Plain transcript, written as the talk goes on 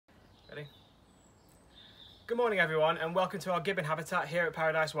Good morning everyone and welcome to our gibbon habitat here at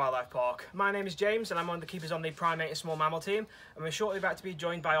Paradise Wildlife Park. My name is James and I'm one of the keepers on the primate and small mammal team, and we're shortly about to be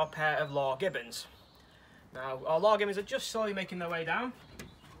joined by our pair of law gibbons. Now our law gibbons are just slowly making their way down.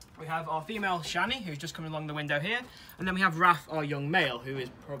 We have our female Shani, who's just coming along the window here, and then we have Raph, our young male, who is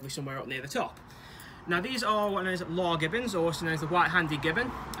probably somewhere up near the top. Now these are what are known as law gibbons, or also known as the white-handed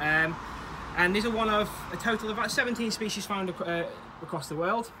gibbon, and these are one of a total of about 17 species found across the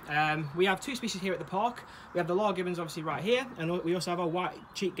world. We have two species here at the park. We have the law gibbons obviously right here, and we also have our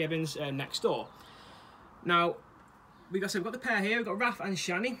white-cheeked gibbons next door. Now we've got the pair here. We've got Raph and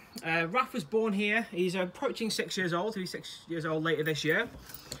Shani. Raph was born here. He's approaching 6 years old. He'll be 6 years old later this year.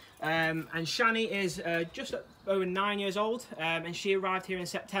 And Shani is just over 9 years old, and she arrived here in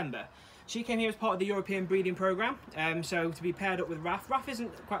September. She came here as part of the European breeding programme, so to be paired up with Raph. Raph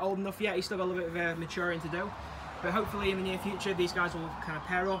isn't quite old enough yet, he's still got a little bit of maturing to do, but hopefully in the near future these guys will kind of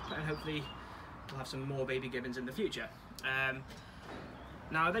pair up, and hopefully we'll have some more baby gibbons in the future.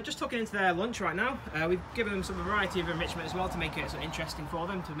 Now they're just tucking into their lunch right now. We've given them some variety of enrichment as well to make it sort of interesting for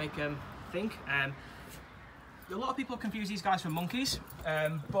them, to make them think. A lot of people confuse these guys for monkeys,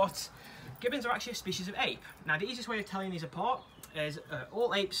 but gibbons are actually a species of ape. Now the easiest way of telling these apart is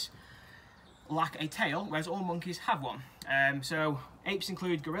all apes lack a tail, whereas all monkeys have one. So apes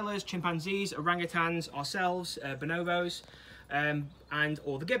include gorillas, chimpanzees, orangutans, ourselves, bonobos, and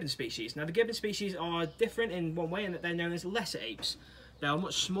all the gibbon species. Now the gibbon species are different in one way in that they're known as lesser apes. They are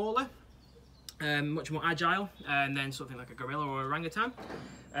much smaller, much more agile than something like a gorilla or orangutan,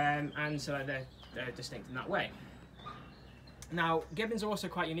 and so they're distinct in that way. Now gibbons are also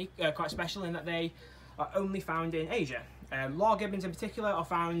quite unique, quite special in that they are only found in Asia. Law gibbons in particular are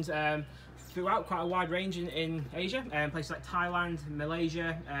found throughout quite a wide range in Asia, places like Thailand,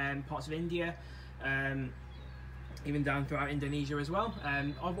 Malaysia, parts of India, even down throughout Indonesia as well.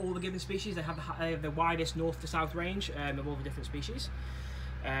 Of all the gibbon species, they have the widest north to south range of all the different species.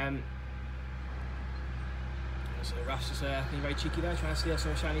 So Raph's just being very cheeky there, trying to steal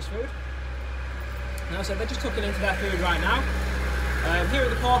some of Shani's food. Now, so they're just tucking into their food right now. Here at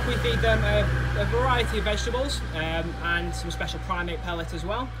the park we feed them a variety of vegetables and some special primate pellets as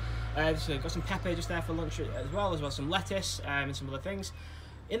well. So we've got some pepper just there for lunch as well as some lettuce and some other things.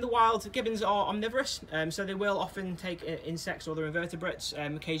 In the wild, gibbons are omnivorous, so they will often take insects or other invertebrates,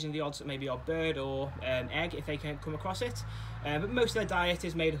 occasionally the odds maybe a bird or egg if they can come across it. But most of their diet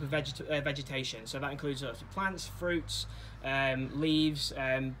is made up of vegetation, so that includes lots of plants, fruits, leaves,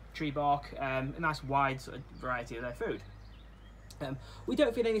 tree bark, a nice wide sort of variety of their food. We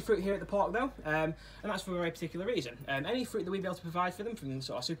don't feed any fruit here at the park though, and that's for a very particular reason. Any fruit that we'd be able to provide for them from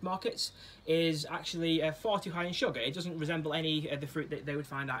sort of supermarkets is actually far too high in sugar. It doesn't resemble any of the fruit that they would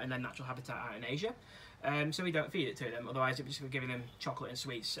find out in their natural habitat out in Asia. So we don't feed it to them, otherwise it'd be just giving them chocolate and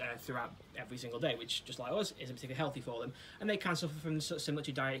sweets throughout every single day, which, just like us, isn't particularly healthy for them, and they can suffer from similar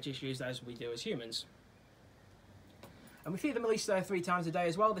to dietary issues as we do as humans. And we feed them at least 3 times a day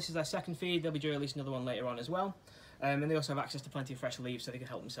as well. This is their second feed. They'll be due at least another one later on as well. And they also have access to plenty of fresh leaves, so they can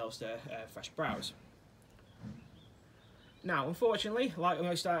help themselves to fresh browse. Now, unfortunately, like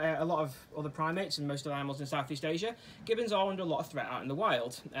most, a lot of other primates and most of the animals in Southeast Asia, gibbons are under a lot of threat out in the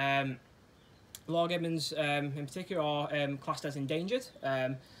wild. Law gibbons in particular are classed as endangered,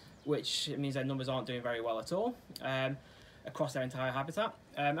 which means their numbers aren't doing very well at all across their entire habitat,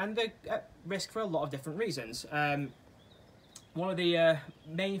 and they're at risk for a lot of different reasons. One of the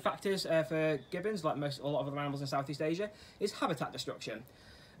main factors for gibbons, like a lot of other animals in Southeast Asia, is habitat destruction.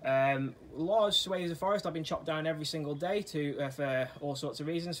 Large swathes of forest are being chopped down every single day for all sorts of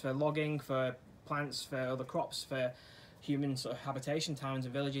reasons, for logging, for plants, for other crops, for human sort of habitation. Towns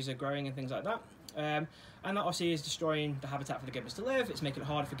and villages are growing and things like that. And that obviously is destroying the habitat for the gibbons to live. It's making it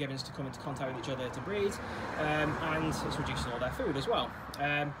harder for gibbons to come into contact with each other to breed, and it's reducing all their food as well.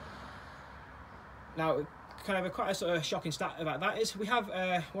 Now, kind of quite a sort of shocking stat about that is we have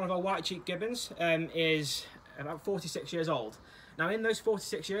one of our white-cheeked gibbons is about 46 years old. Now in those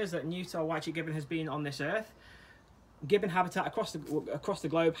 46 years that Newt, our white-cheeked gibbon, has been on this earth, gibbon habitat across the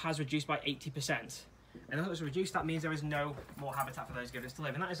globe has reduced by 80%. And if it's reduced, that means there is no more habitat for those gibbons to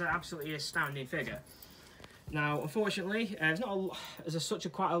live, and that is an absolutely astounding figure. Now unfortunately, there's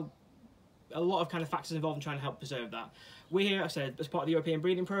quite a lot of kind of factors involved in trying to help preserve that. We here, I said, as part of the European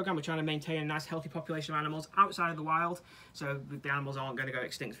breeding programme, we're trying to maintain a nice healthy population of animals outside of the wild, so the animals aren't going to go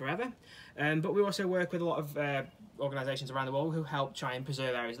extinct forever. But we also work with a lot of organisations around the world who help try and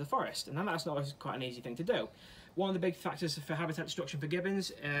preserve areas of the forest, and that's not always quite an easy thing to do. One of the big factors for habitat destruction for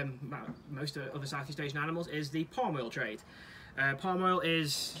gibbons, most of other Southeast Asian animals, is the palm oil trade. Palm oil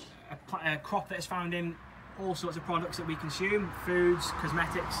is a crop that is found in all sorts of products that we consume, foods,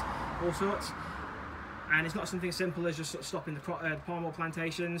 cosmetics, all sorts. And it's not something as simple as just sort of stopping the palm oil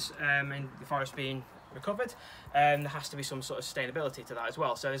plantations and the forest being recovered. There has to be some sort of sustainability to that as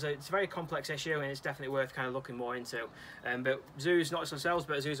well. So it's a very complex issue, and it's definitely worth kind of looking more into. But zoos, not just ourselves,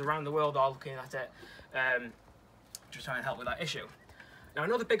 but zoos around the world are looking at it to try and help with that issue. Now,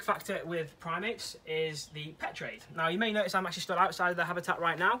 another big factor with primates is the pet trade. Now, you may notice I'm actually stood outside of their habitat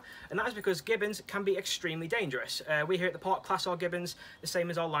right now, and that is because gibbons can be extremely dangerous. We here at the park class our gibbons the same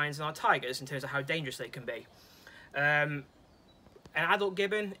as our lions and our tigers in terms of how dangerous they can be. An adult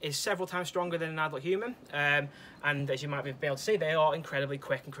gibbon is several times stronger than an adult human, and as you might be able to see, they are incredibly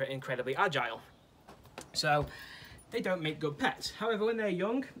quick and incredibly agile. So they don't make good pets. However, when they're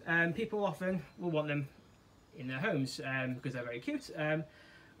young, people often will want them in their homes because they're very cute. And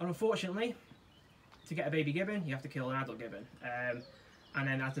unfortunately, to get a baby gibbon, you have to kill an adult gibbon. And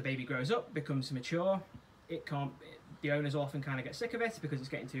then as the baby grows up, becomes mature, the owners often kind of get sick of it because it's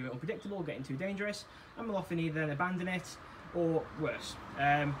getting too unpredictable, getting too dangerous, and will often either abandon it or worse.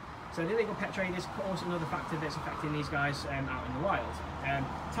 So the illegal pet trade is also another factor that's affecting these guys out in the wild.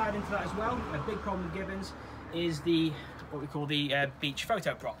 Tied into that as well, a big problem with gibbons is what we call the beach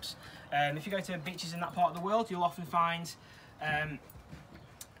photo props. If you go to beaches in that part of the world, you'll often find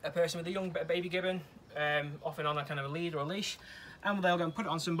a person with a young baby gibbon, often on a kind of a lead or a leash, and they'll go and put it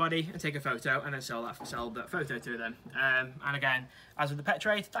on somebody and take a photo and then sell that photo to them. And again, as with the pet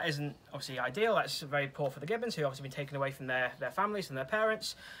trade, that isn't obviously ideal. That's very poor for the gibbons, who have obviously been taken away from their families and their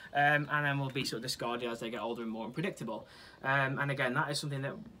parents, and then will be sort of discarded as they get older and more unpredictable. And again, that is something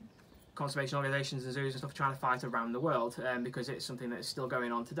that conservation organisations and zoos and stuff are trying to fight around the world, because it's something that is still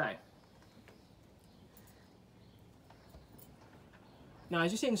going on today. Now,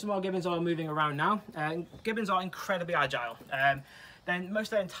 as you're seeing, some more gibbons are moving around now. Gibbons are incredibly agile. Then most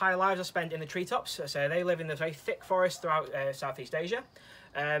of their entire lives are spent in the treetops, so they live in the very thick forest throughout Southeast Asia,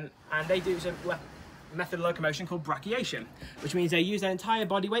 and they do some method of locomotion called brachiation, which means they use their entire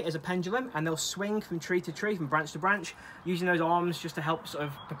body weight as a pendulum, and they'll swing from tree to tree, from branch to branch, using those arms just to help sort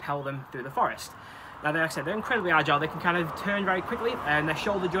of propel them through the forest. Now, like I said, they're incredibly agile. They can kind of turn very quickly, and their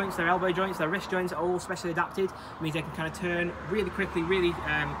shoulder joints, their elbow joints, their wrist joints are all specially adapted. It means they can kind of turn really quickly, really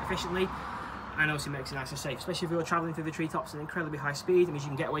efficiently, and also makes it nice and safe, especially if you're traveling through the treetops at an incredibly high speed. It means you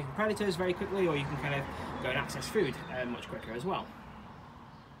can get away from predators very quickly, or you can kind of go and access food much quicker as well.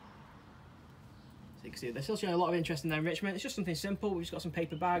 So you can see they're still showing a lot of interest in their enrichment. It's just something simple. We've just got some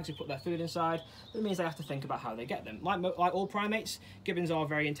paper bags, we put their food inside. That means they have to think about how they get them. Like all primates, gibbons are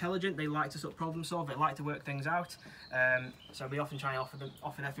very intelligent. They like to sort of problem solve. They like to work things out. So we often try and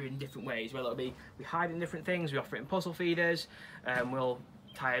offer their food in different ways. Whether it'll be we hide it in different things, we offer it in puzzle feeders, we'll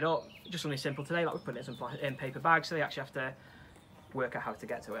tie it up. Just something simple today, like we put it in paper bags, so they actually have to work out how to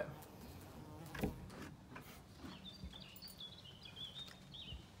get to it.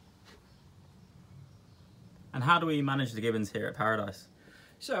 And how do we manage the gibbons here at Paradise?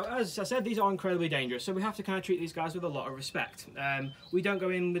 So, as I said, these are incredibly dangerous, so we have to kind of treat these guys with a lot of respect. We don't go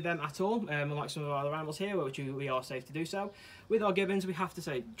in with them at all, unlike some of our other animals here, which we are safe to do so. With our gibbons, we have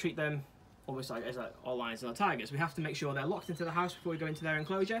to treat them almost like our lions and our tigers. We have to make sure they're locked into the house before we go into their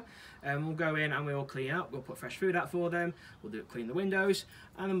enclosure. We'll go in and we'll clean up, we'll put fresh food out for them, we'll clean the windows,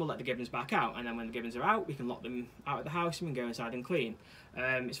 and then we'll let the gibbons back out. And then when the gibbons are out, we can lock them out of the house and we can go inside and clean.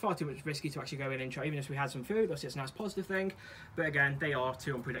 It's far too much risky to actually go in and try, even if we had some food. Obviously it's a nice positive thing, but again, they are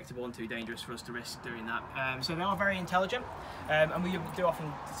too unpredictable and too dangerous for us to risk doing that. So they are very intelligent, and we do often,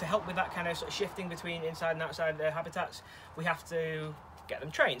 to help with that kind of, sort of shifting between inside and outside their habitats, we have to get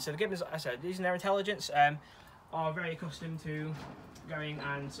them trained. So the gibbons, as I said, using their intelligence, are very accustomed to going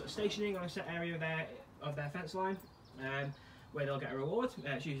and sort of stationing on a set area of their fence line, where they'll get a reward.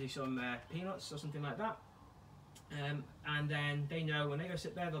 It's usually some peanuts or something like that. And then they know when they go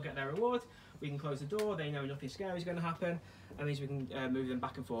sit there, they'll get their reward. We can close the door, they know nothing scary is going to happen, and means we can move them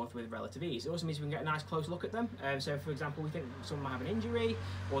back and forth with relative ease. It also means we can get a nice close look at them. So for example, we think someone might have an injury,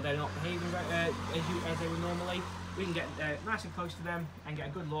 or they're not behaving as they would normally. We can get nice and close to them and get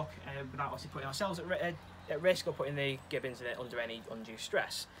a good look without obviously putting ourselves at risk or putting the gibbons under any undue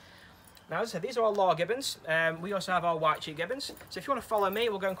stress. Now, as I said, these are our law gibbons. We also have our white-cheeked gibbons. So if you want to follow me,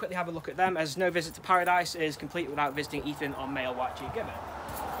 we'll go and quickly have a look at them, as no visit to Paradise is complete without visiting Ethan, our male white-cheeked gibbon.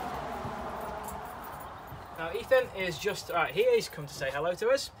 Now, Ethan is just right here. He's come to say hello to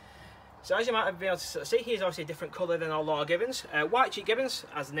us. So as you might be able to see, he's obviously a different colour than our law gibbons. White-cheeked gibbons,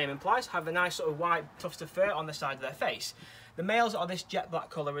 as the name implies, have a nice sort of white tufts of fur on the side of their face. The males are this jet black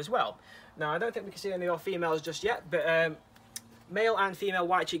colour as well. Now, I don't think we can see any of our females just yet, but male and female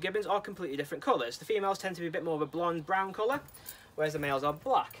white-cheeked gibbons are completely different colours. The females tend to be a bit more of a blonde-brown colour, whereas the males are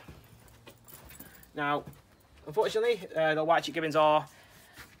black. Now, unfortunately, the white-cheeked gibbons are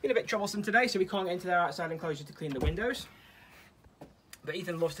been a bit troublesome today, so we can't get into their outside enclosure to clean the windows. But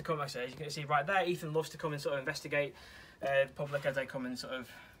Ethan loves to come, like I say, as you can see right there, Ethan loves to come and sort of investigate the public as they come and sort of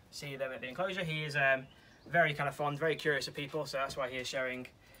see them at the enclosure. He is very kind of fond, very curious of people, so that's why he is showing,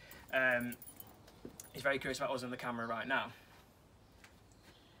 he's very curious about us on the camera right now.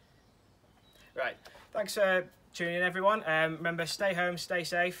 Right, thanks for tuning in, everyone. Remember, stay home, stay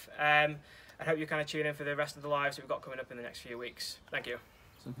safe, and hope you kind of tune in for the rest of the lives that we've got coming up in the next few weeks. Thank you.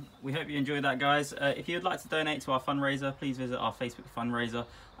 So we hope you enjoyed that, guys. If you'd like to donate to our fundraiser, please visit our Facebook fundraiser.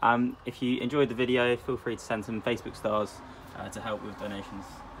 If you enjoyed the video, feel free to send some Facebook stars to help with donations.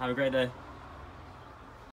 Have a great day.